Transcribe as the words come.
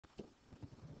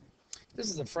This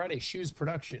is a Friday Shoes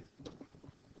production.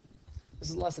 This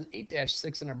is lesson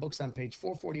 8-6 in our books on page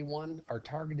 441. Our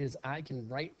target is I can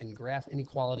write and graph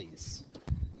inequalities.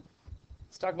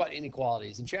 Let's talk about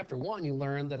inequalities. In chapter 1, you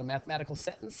learned that a mathematical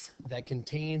sentence that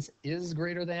contains is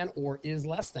greater than or is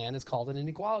less than is called an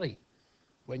inequality.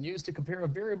 When used to compare a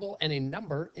variable and a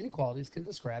number, inequalities can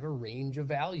describe a range of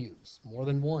values, more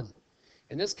than one.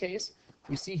 In this case,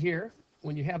 we see here,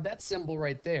 when you have that symbol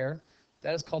right there,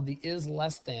 that is called the is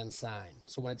less than sign.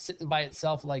 So when it's sitting by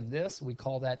itself like this, we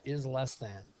call that is less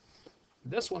than.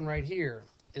 This one right here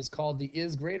is called the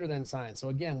is greater than sign. So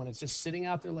again, when it's just sitting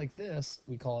out there like this,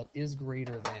 we call it is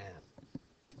greater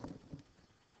than.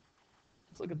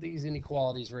 Let's look at these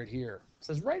inequalities right here. It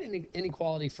says write an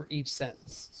inequality for each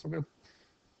sentence. So we're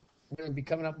going to be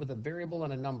coming up with a variable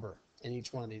and a number in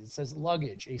each one of these. It says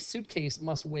luggage. A suitcase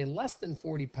must weigh less than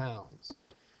 40 pounds.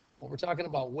 Well, we're talking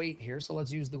about weight here, so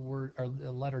let's use the word or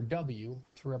the letter W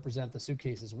to represent the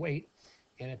suitcase's weight.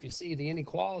 And if you see the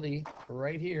inequality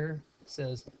right here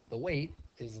says the weight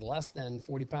is less than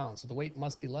 40 pounds. So the weight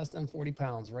must be less than 40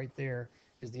 pounds. Right there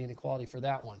is the inequality for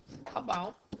that one. How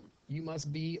about you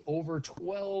must be over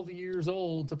 12 years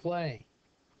old to play?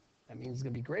 That means it's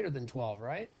going to be greater than 12,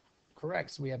 right? Correct.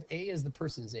 So we have A as the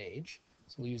person's age.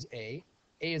 So we'll use A.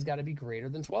 A has got to be greater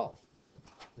than 12.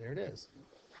 There it is.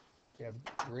 You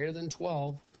have greater than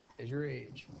 12 as your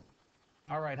age.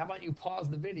 All right, how about you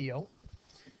pause the video,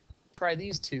 try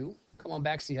these two, come on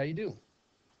back, see how you do.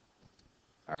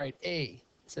 All right, A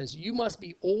says you must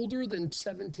be older than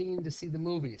 17 to see the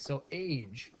movie. So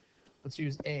age, let's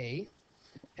use A.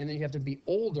 And then you have to be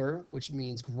older, which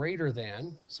means greater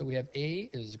than. So we have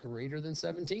A is greater than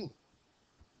 17.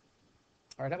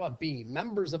 All right, how about B?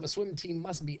 Members of a swim team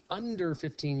must be under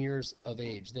 15 years of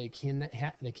age. They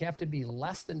have to be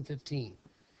less than 15.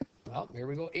 Well, here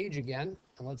we go, age again.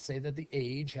 And let's say that the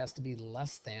age has to be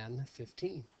less than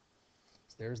 15.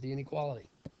 So there's the inequality.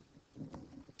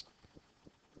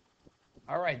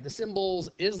 All right, the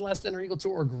symbols is less than or equal to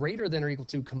or greater than or equal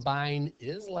to combine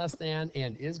is less than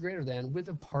and is greater than with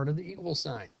a part of the equal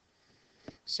sign.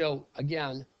 So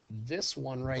again, this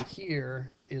one right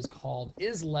here is called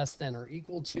is less than or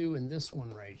equal to, and this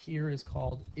one right here is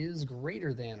called is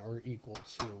greater than or equal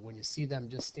to when you see them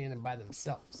just standing by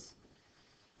themselves.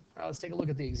 All right, let's take a look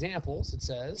at the examples. It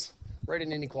says, write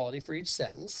an inequality for each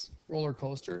sentence. Roller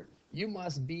coaster, you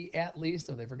must be at least,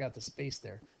 oh, they forgot the space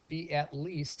there, be at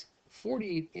least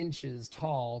 48 inches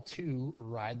tall to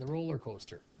ride the roller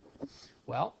coaster.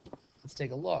 Well, let's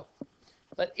take a look.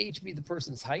 Let H be the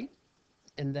person's height.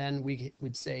 And then we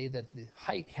would say that the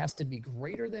height has to be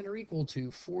greater than or equal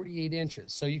to 48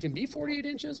 inches. So you can be 48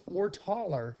 inches or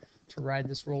taller to ride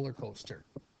this roller coaster.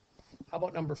 How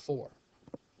about number 4?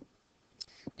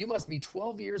 You must be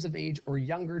 12 years of age or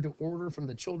younger to order from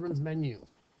the children's menu.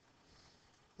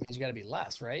 It means you got to be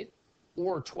less, right?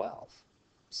 Or 12.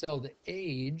 So the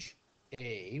age,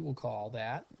 A, we'll call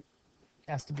that,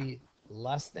 has to be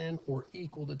less than or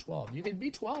equal to 12. You can be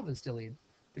 12 and still eat,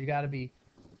 but you got to be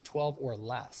 12 or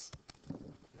less.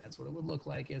 That's what it would look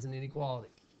like as an inequality.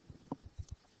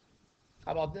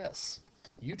 How about this?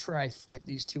 You try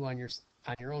these two on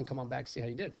your own. Come on back, see how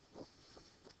you did.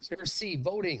 So here's C,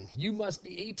 voting. You must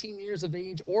be 18 years of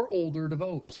age or older to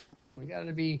vote. We got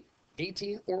to be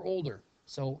 18 or older.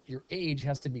 So your age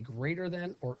has to be greater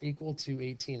than or equal to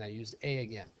 18. I used A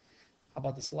again. How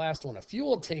about this last one? A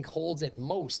fuel tank holds at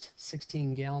most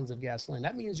 16 gallons of gasoline.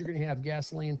 That means you're going to have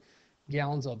gasoline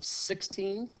gallons of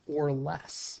 16 or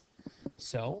less.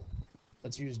 So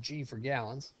let's use G for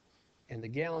gallons. And the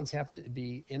gallons have to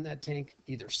be in that tank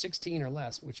either 16 or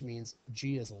less, which means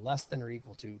G is less than or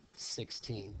equal to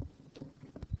 16.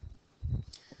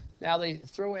 Now they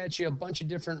throw at you a bunch of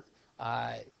different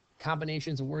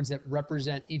combinations of words that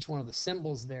represent each one of the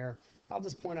symbols there. I'll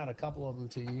just point out a couple of them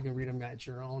to you. You can read them at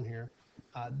your own here.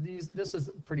 This is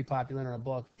pretty popular in our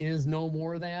book. Is no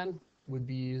more than would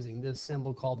be using this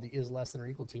symbol called the is less than or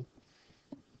equal to.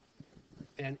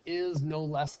 And is no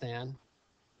less than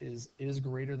is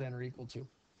greater than or equal to.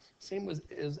 Same with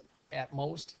is at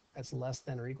most, that's less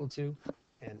than or equal to,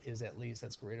 and is at least,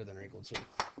 that's greater than or equal to.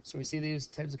 So we see these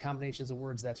types of combinations of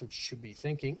words, that's what you should be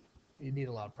thinking. You need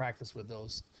a lot of practice with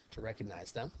those to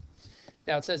recognize them.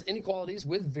 Now it says inequalities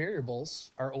with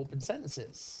variables are open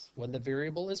sentences. When the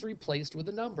variable is replaced with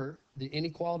a number, the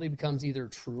inequality becomes either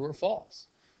true or false.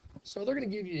 So they're going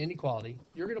to give you an inequality.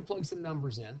 You're going to plug some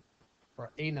numbers in,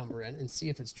 or a number in, and see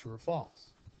if it's true or false.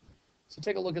 So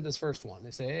take a look at this first one.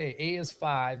 They say, hey, A is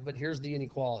 5, but here's the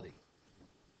inequality.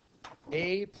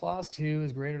 A plus 2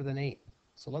 is greater than 8.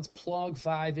 So let's plug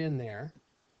 5 in there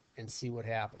and see what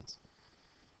happens.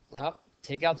 Well,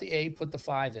 take out the A, put the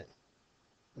 5 in.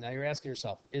 Now you're asking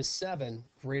yourself, is 7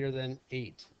 greater than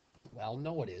 8? Well,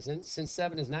 no, it isn't. Since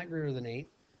 7 is not greater than 8,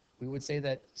 we would say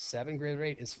that 7 greater than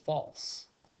 8 is false.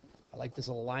 I like this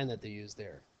little line that they use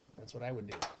there. That's what I would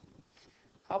do.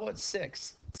 How about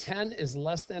 6? 10 is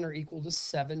less than or equal to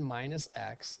 7 minus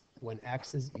x when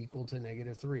x is equal to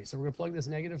negative 3. So we're going to plug this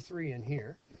negative 3 in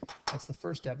here. That's the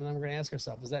first step. And then we're going to ask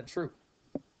ourselves, is that true?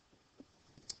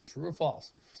 True or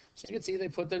false? So you can see they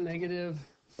put the negative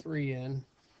 3 in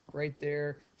right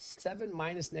there. 7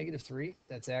 minus negative 3,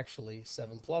 that's actually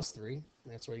 7 plus 3. And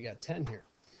that's why you got 10 here.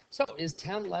 So is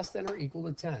 10 less than or equal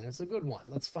to 10? It's a good one.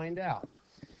 Let's find out.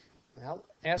 Well,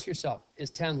 ask yourself,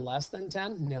 is 10 less than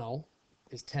 10? No.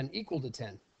 Is 10 equal to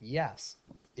 10? Yes.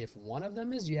 If one of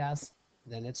them is yes,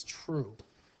 then it's true.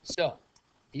 So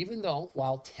even though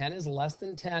while 10 is less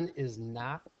than 10 is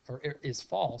not, or is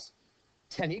false,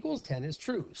 10 equals 10 is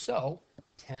true. So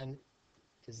 10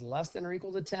 is less than or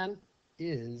equal to 10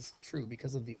 is true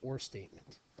because of the or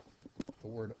statement, the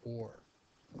word or.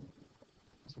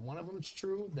 So one of them is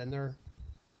true, then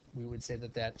we would say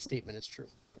that that statement is true.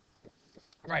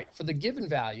 All right, for the given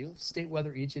value, state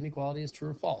whether each inequality is true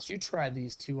or false. You try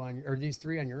these these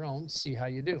three on your own, see how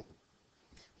you do.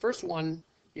 First one,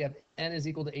 you have n is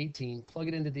equal to 18, plug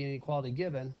it into the inequality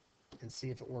given, and see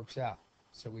if it works out.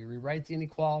 So we rewrite the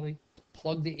inequality,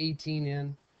 plug the 18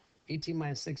 in. 18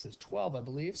 minus 6 is 12, I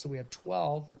believe, so we have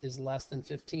 12 is less than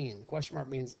 15. The question mark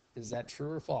means, is that true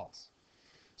or false?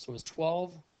 So is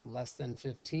 12 less than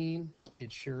 15?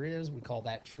 It sure is. We call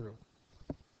that true.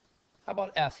 How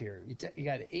about f here? You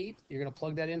got 8. You're going to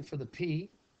plug that in for the p.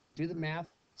 Do the math.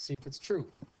 See if it's true.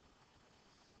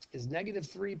 Is negative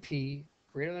 3p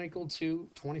greater than or equal to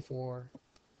 24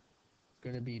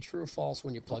 going to be true or false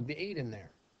when you plug the 8 in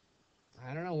there?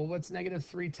 I don't know. Well, what's negative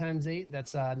 3 times 8?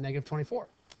 That's negative 24.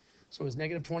 So is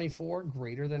negative 24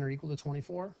 greater than or equal to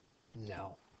 24?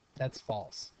 No. That's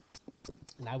false.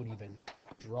 And I would even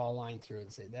draw a line through it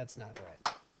and say that's not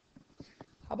right.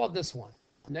 How about this one?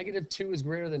 Negative 2 is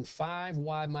greater than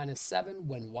 5y minus 7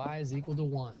 when y is equal to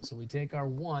 1. So we take our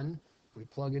 1, we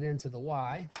plug it into the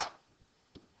y.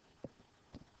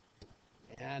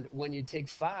 And when you take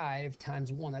 5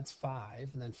 times 1, that's 5.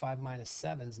 And then 5 minus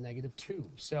 7 is negative 2.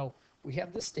 So we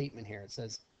have this statement here. It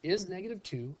says, is negative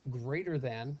 2 greater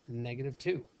than negative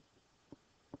 2?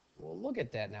 Well, look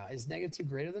at that now. Is negative 2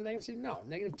 greater than negative 2? No.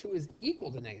 Negative 2 is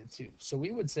equal to negative 2. So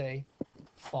we would say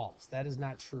false. That is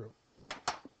not true.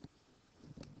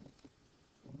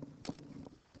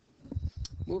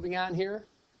 Moving on here,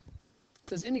 it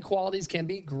says inequalities can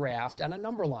be graphed on a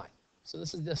number line. So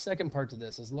this is the second part to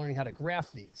this, is learning how to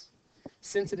graph these.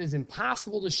 Since it is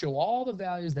impossible to show all the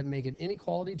values that make an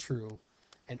inequality true,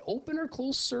 an open or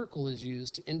closed circle is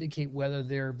used to indicate where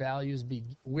their values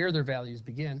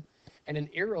begin, and an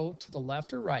arrow to the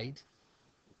left or right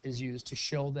is used to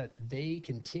show that they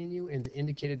continue in the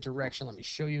indicated direction. Let me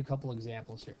show you a couple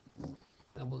examples here.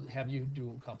 Then we'll have you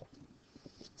do a couple.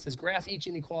 It says graph each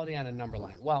inequality on a number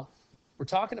line. Well, we're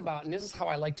talking about, and this is how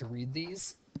I like to read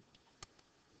these,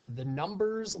 the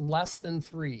numbers less than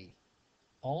 3.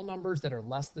 All numbers that are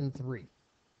less than 3.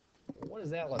 What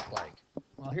does that look like?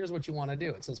 Well, here's what you want to do.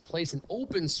 It says place an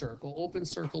open circle. Open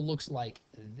circle looks like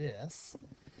this.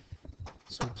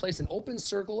 So place an open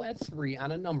circle at 3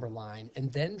 on a number line,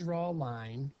 and then draw a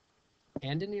line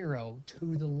and an arrow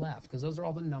to the left, because those are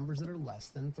all the numbers that are less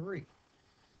than 3.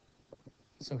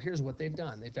 So here's what they've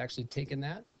done. They've actually taken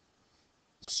that,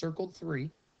 circled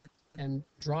 3, and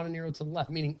drawn an arrow to the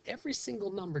left, meaning every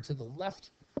single number to the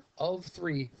left of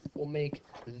 3 will make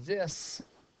this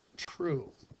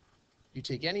true. You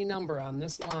take any number on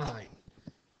this line,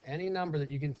 any number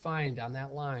that you can find on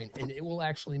that line, and it will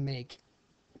actually make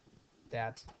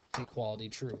that inequality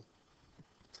true.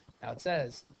 Now it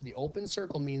says the open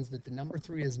circle means that the number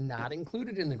 3 is not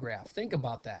included in the graph. Think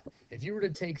about that. If you were to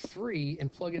take 3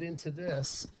 and plug it into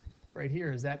this right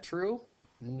here, is that true?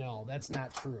 No, that's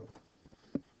not true.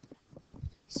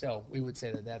 So we would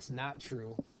say that that's not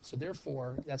true. So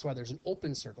therefore, that's why there's an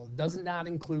open circle. It does not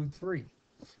include 3.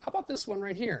 How about this one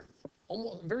right here?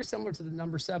 Almost very similar to the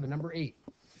number 7, number 8.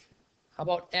 How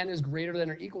about n is greater than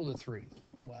or equal to 3?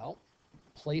 Well,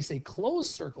 place a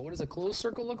closed circle. What does a closed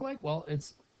circle look like? Well,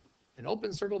 it's an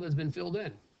open circle that's been filled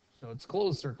in. So it's a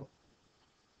closed circle.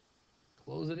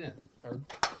 Close it in, or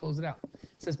close it out. It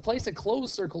says place a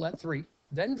closed circle at 3,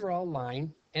 then draw a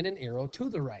line and an arrow to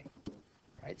the right.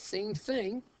 Right? Same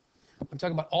thing. I'm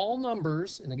talking about all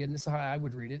numbers, and again, this is how I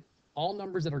would read it, all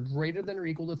numbers that are greater than or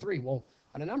equal to 3. Well,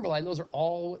 on a number line, those are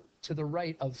all to the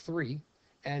right of 3,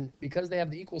 and because they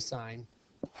have the equal sign,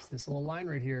 this little line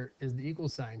right here is the equal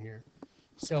sign here.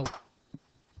 So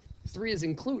 3 is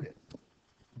included.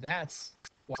 That's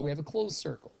Why we have a closed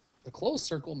circle. The closed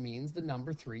circle means the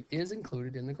number 3 is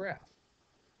included in the graph.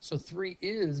 So 3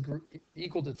 is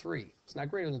equal to 3. It's not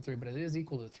greater than 3, but it is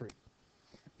equal to 3.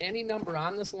 Any number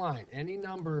on this line, any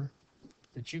number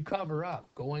that you cover up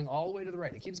going all the way to the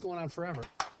right, it keeps going on forever,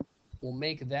 will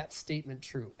make that statement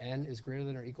true. N is greater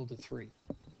than or equal to 3.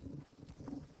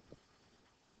 All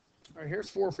right, here's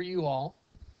 4 for you all.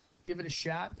 Give it a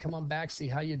shot. Come on back, see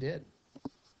how you did.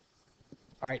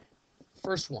 All right,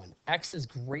 first one, x is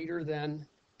greater than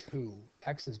 2.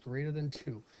 X is greater than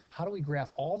 2. How do we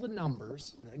graph all the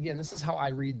numbers? Again, this is how I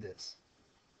read this.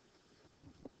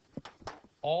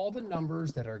 All the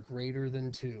numbers that are greater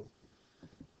than 2.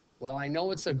 Well, I know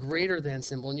it's a greater than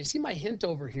symbol, and you see my hint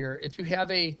over here. If you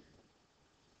have a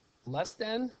less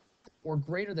than or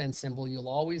greater than symbol, you'll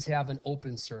always have an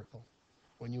open circle.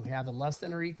 When you have a less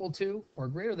than or equal to or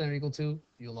greater than or equal to,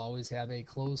 you'll always have a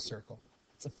closed circle.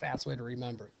 It's a fast way to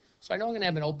remember it. So I know I'm going to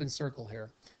have an open circle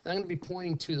here. And I'm going to be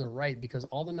pointing to the right because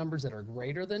all the numbers that are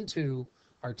greater than 2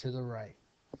 are to the right.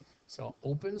 So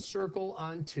open circle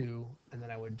on 2, and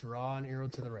then I would draw an arrow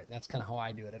to the right. That's kind of how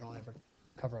I do it. I don't ever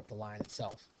cover up the line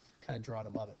itself. Kind of draw it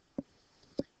above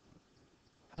it.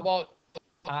 How about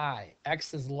I?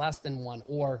 X is less than 1,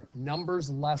 or numbers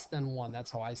less than 1.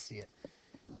 That's how I see it.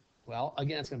 Well,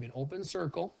 again, it's going to be an open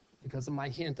circle because of my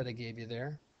hint that I gave you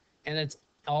there. And it's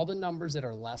all the numbers that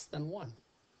are less than 1.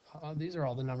 These are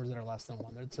all the numbers that are less than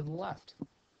 1. They're to the left.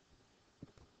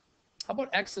 How about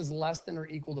x is less than or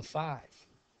equal to 5?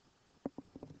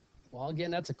 Well,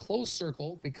 again, that's a closed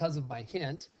circle because of my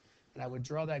hint. And I would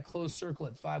draw that closed circle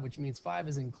at 5, which means 5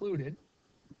 is included.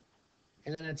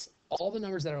 And then it's all the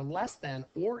numbers that are less than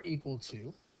or equal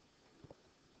to.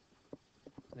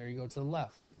 There you go, to the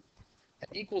left. That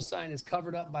equal sign is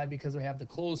covered up by, because we have the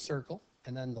closed circle,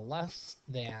 and then the less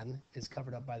than is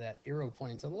covered up by that arrow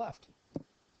pointing to the left.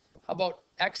 How about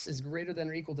x is greater than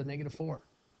or equal to -4?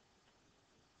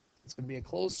 It's going to be a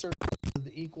closed circle with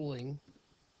the equaling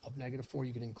of -4.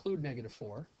 You can include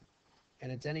 -4,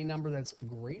 and it's any number that's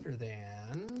greater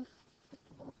than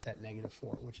that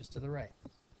 -4, which is to the right.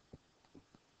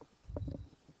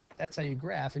 That's how you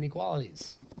graph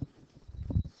inequalities.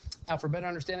 Now, for better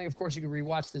understanding, of course, you can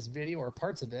rewatch this video or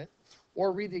parts of it,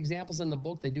 or read the examples in the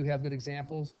book. They do have good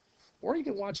examples. Or you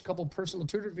can watch a couple personal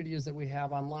tutor videos that we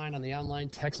have online on the online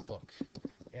textbook.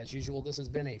 As usual, this has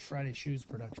been a Friday Shoes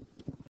production.